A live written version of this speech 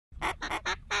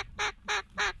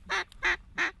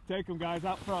Take them, guys,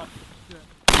 out front.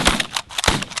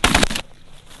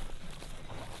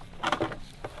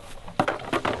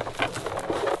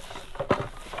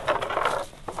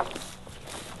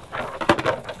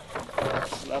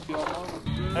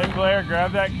 Hey Blair,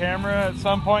 grab that camera at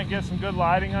some point, get some good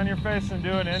lighting on your face and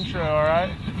do an intro,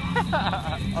 alright?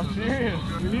 I'm serious.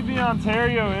 We need the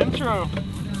Ontario intro.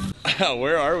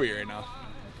 Where are we right now?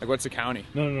 Like, what's the county?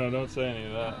 No, don't say any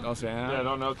of that. Don't say that? Yeah,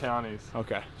 don't know counties.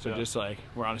 Okay, so yeah. Just like,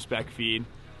 we're on a spec feed.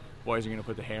 Boys are gonna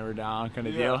put the hammer down kind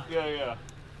of deal? Yeah.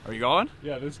 Are you going?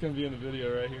 Yeah, this is gonna be in the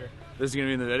video right here. This is gonna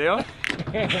be in the video?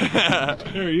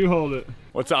 Here, you hold it.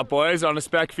 What's up, boys? On a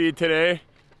spec feed today.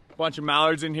 Bunch of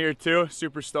mallards in here too.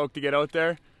 Super stoked to get out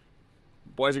there.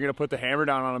 Boys are gonna put the hammer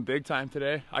down on them big time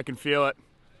today. I can feel it.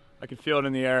 I can feel it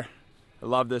in the air. I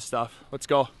love this stuff. Let's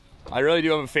go. I really do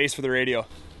have a face for the radio.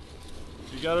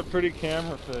 You got a pretty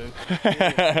camera face.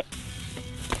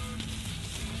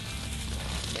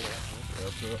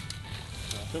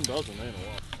 Tim doesn't, ain't a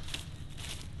lot.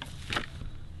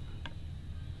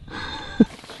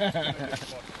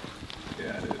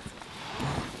 Yeah, it is.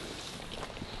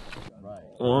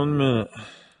 1 minute.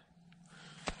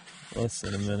 Less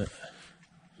than a minute.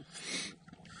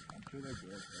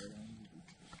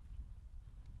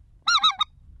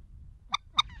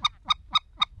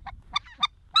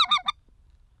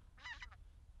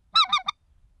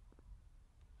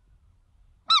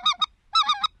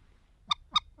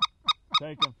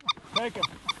 Take him. Take him.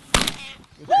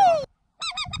 Good job.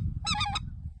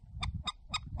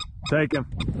 Take him.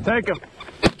 Take him.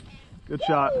 Good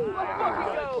shot.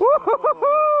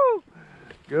 Woo-hoo-hoo!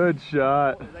 Good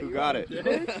shot. Who got it?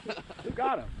 Who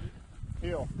got him?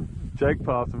 Heel. Jake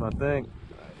popped him, I think.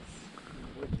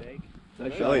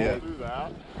 Nice. Oh yeah.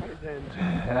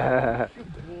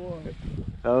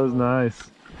 That was nice.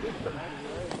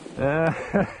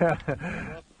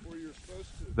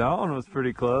 That one was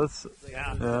pretty close.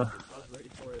 Yeah. Yeah. I was ready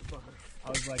for it. I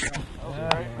was like, that was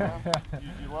great, man.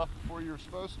 You left before you were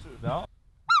supposed to. No.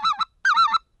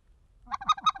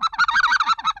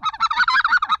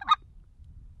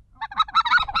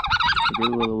 Get a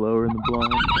little lower in the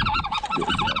blind.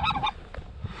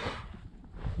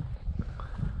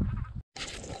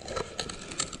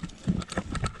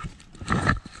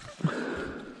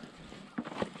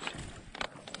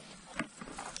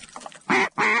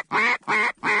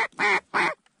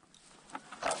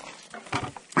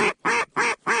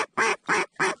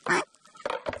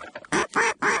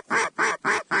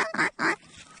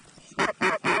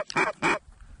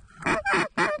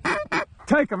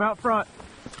 Take him out front.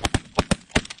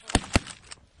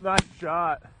 Nice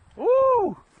shot.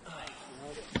 Woo!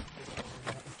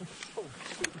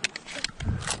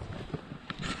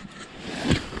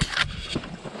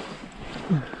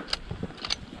 You're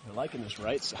liking this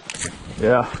right side.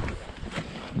 Yeah.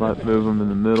 Might move them in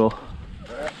the middle.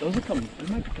 Those are coming. They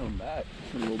might be coming back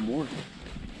a little more.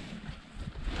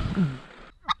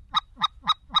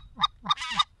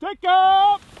 Take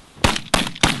up!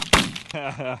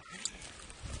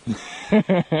 Hey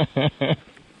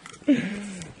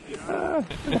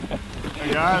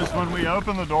guys, when we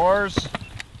open the doors,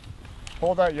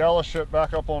 pull that yellow shit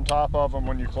back up on top of them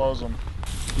when you close them.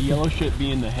 The yellow shit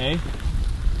being the hay?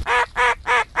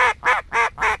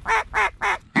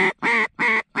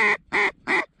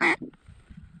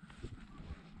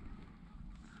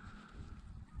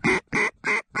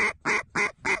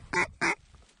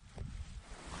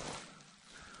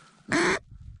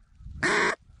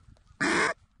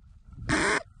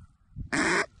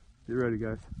 Get ready,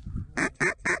 guys.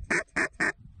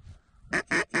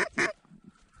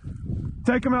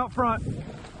 Take him out front.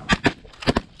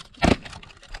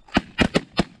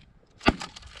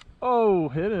 Oh,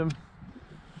 hit him.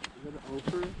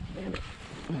 Damn it.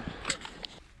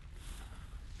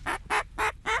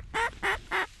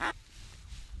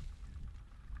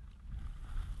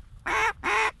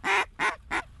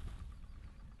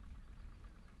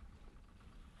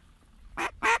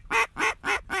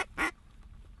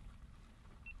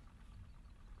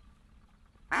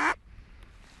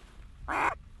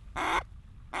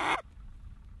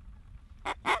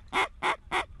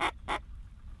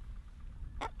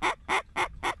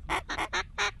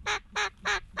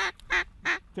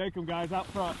 Take him, guys, out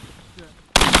front.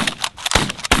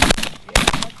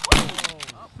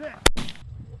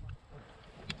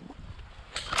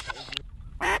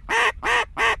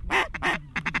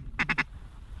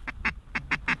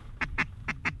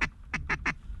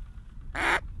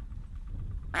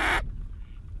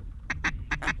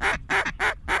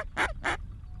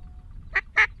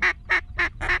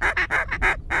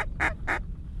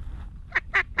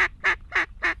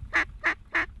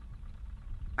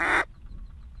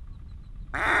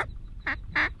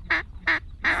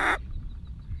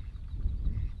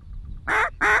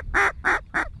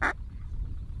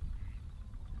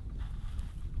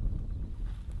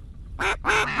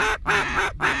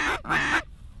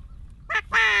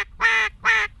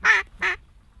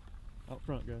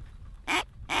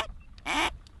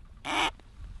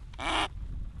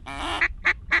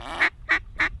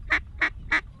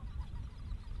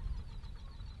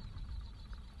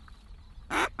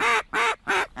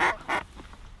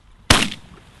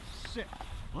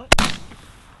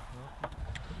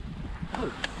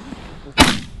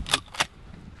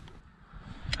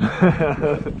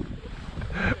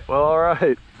 Well, all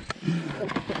right.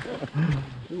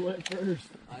 Who went first?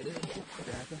 I did.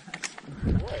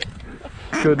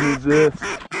 Couldn't resist.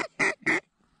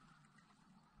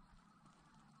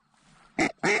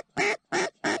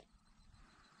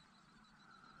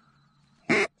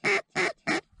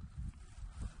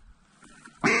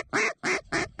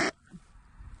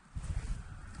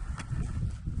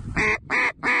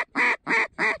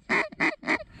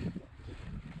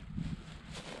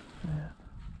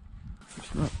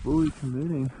 It's not fully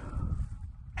committing.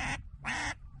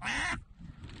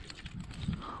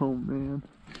 Oh man.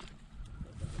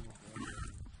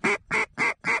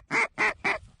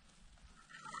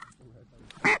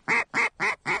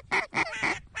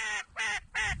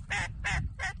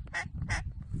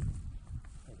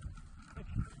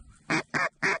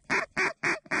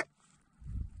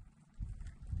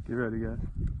 Get ready, guys.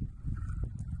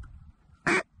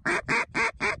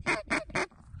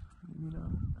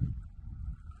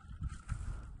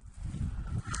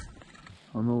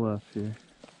 On the left here.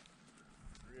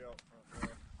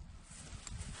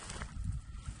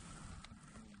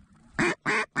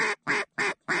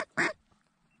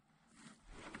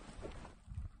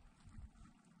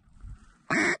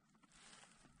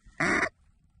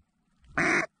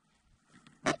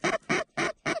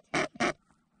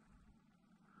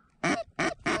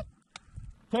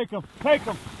 Take him, take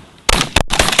him.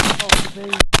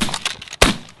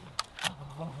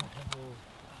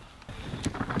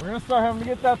 We're gonna start having to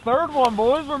get that third one,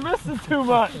 boys. We're missing too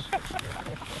much.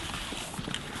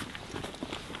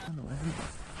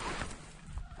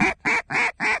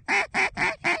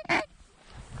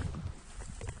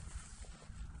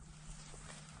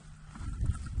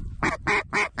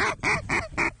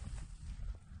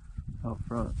 Out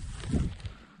front.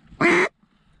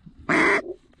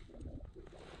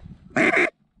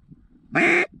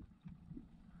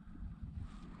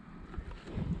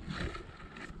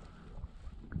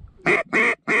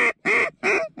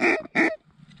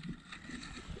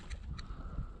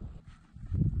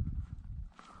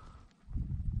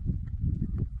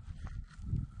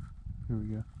 Here we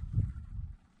go.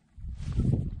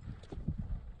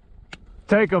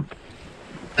 Take him.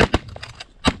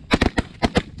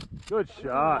 Good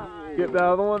shot. Get the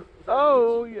other one.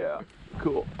 Oh yeah.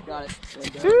 Cool. Got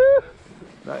it. Woo.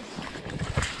 Nice.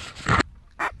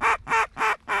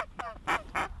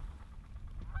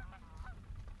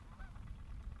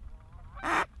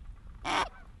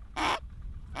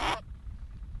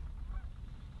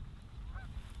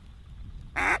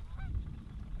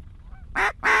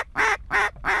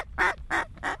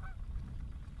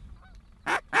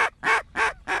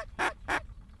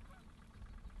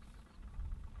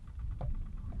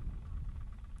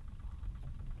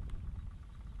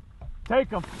 Take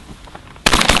him.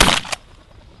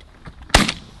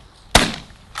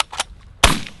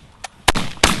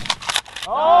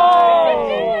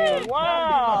 Oh,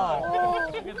 wow.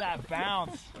 Look at that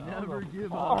bounce. Never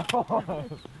give up.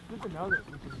 Where'd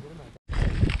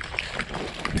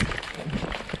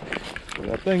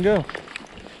that thing go?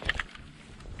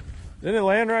 Didn't it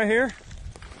land right here?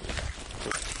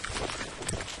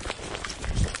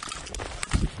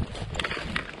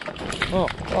 Oh,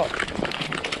 fuck.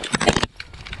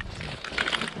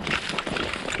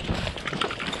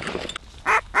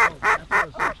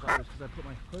 I put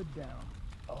my hood down.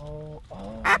 Oh,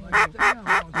 damn,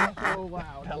 that was so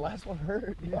loud. That last one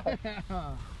hurt. Yeah.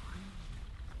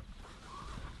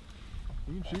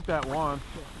 You can shoot that one.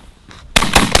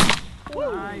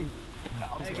 Nice.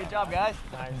 Hey, good job, guys.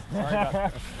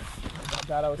 Nice.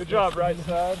 Good job, right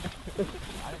side.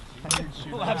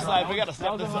 Left side, we gotta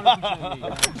step this up.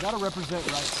 You gotta represent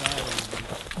right side.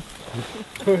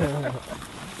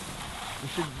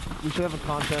 We should have a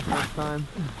contest next time.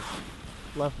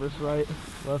 Left versus right.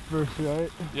 Left versus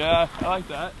right. Yeah, I like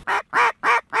that.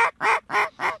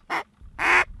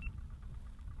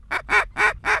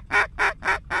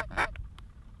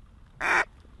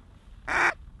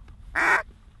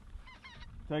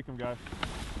 Take him, guys.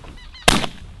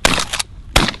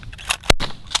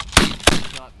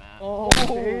 Not Matt. Oh!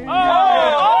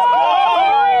 Oh!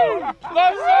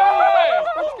 Let's side!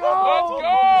 Let's go! Let's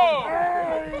go!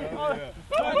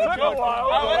 I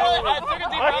took a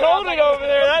deep I called it over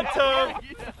there that time.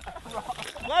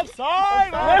 Left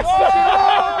side! Left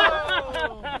side!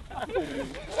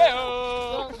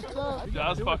 Yeah,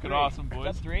 that's fucking awesome, boys.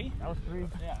 That's three? That was three.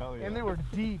 Yeah. And they were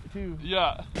deep too.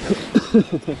 Yeah.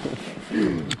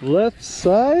 Left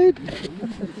side?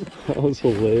 That was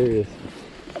hilarious.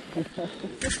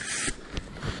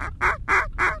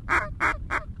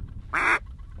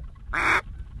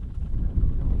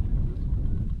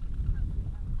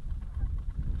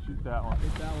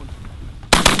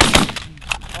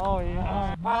 Oh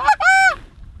yeah.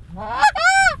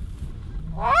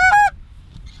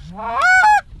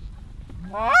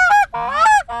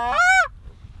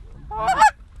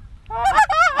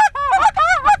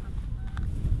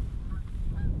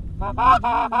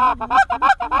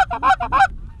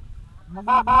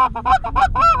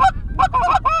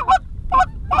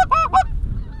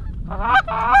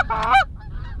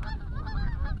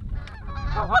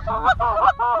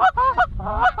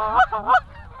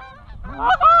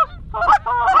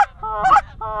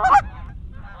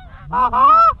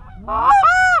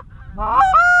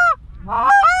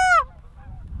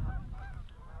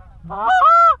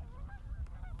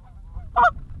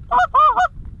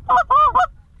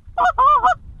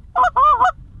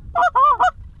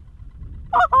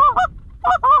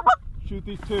 Shoot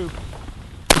these two.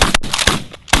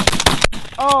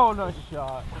 Oh, nice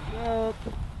shot.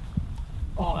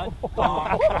 Oh, that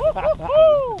bonk.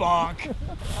 Bonk.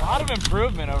 A lot of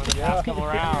improvement over the past couple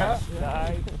rounds.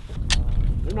 Nice.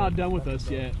 They're not done with us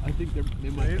yet. I think they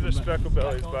might. These are speckled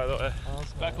bellies, by the way.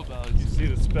 Speckled You bellies. see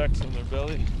the specks on their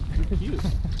belly. Cute.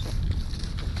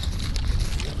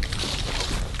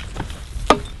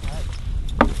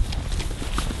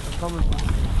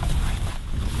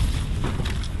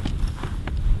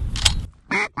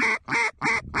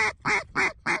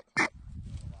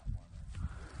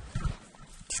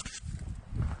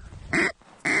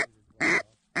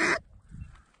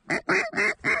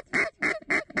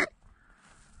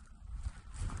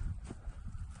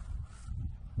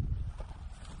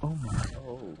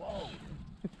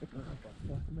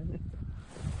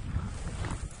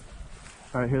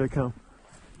 All right, here they come.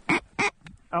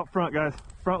 Out front, guys.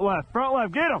 Front left,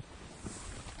 get them!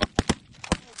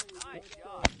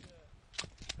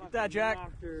 Get that, Jack.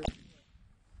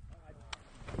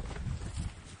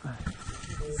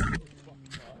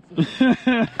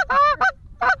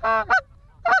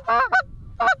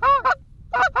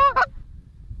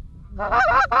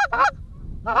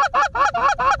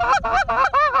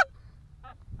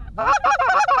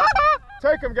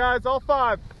 Take them, guys, all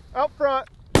 5.